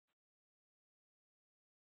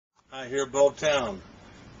Hi, here at BulbTown.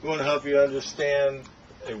 We want to help you understand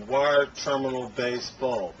a wire terminal based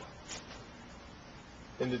bulb.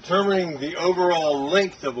 In determining the overall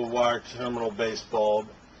length of a wire terminal based bulb,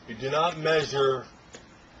 you do not measure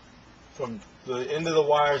from the end of the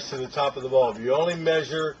wires to the top of the bulb. You only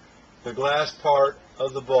measure the glass part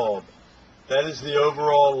of the bulb. That is the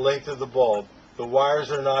overall length of the bulb. The wires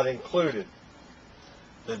are not included.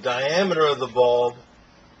 The diameter of the bulb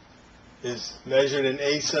is measured in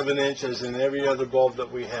eighths of an inch, as in every other bulb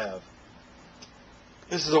that we have.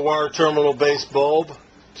 This is a wire terminal based bulb.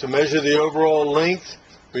 To measure the overall length,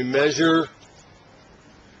 we measure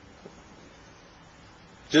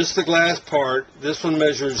just the glass part. This one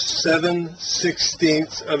measures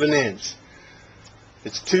 7/16 of an inch.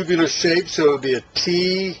 It's tubular shaped, so it would be a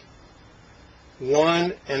T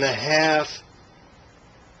 1.5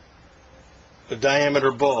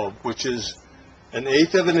 diameter bulb, which is an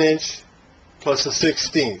eighth of an inch plus a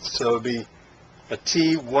 16th, so it would be a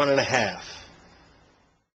T 1.5.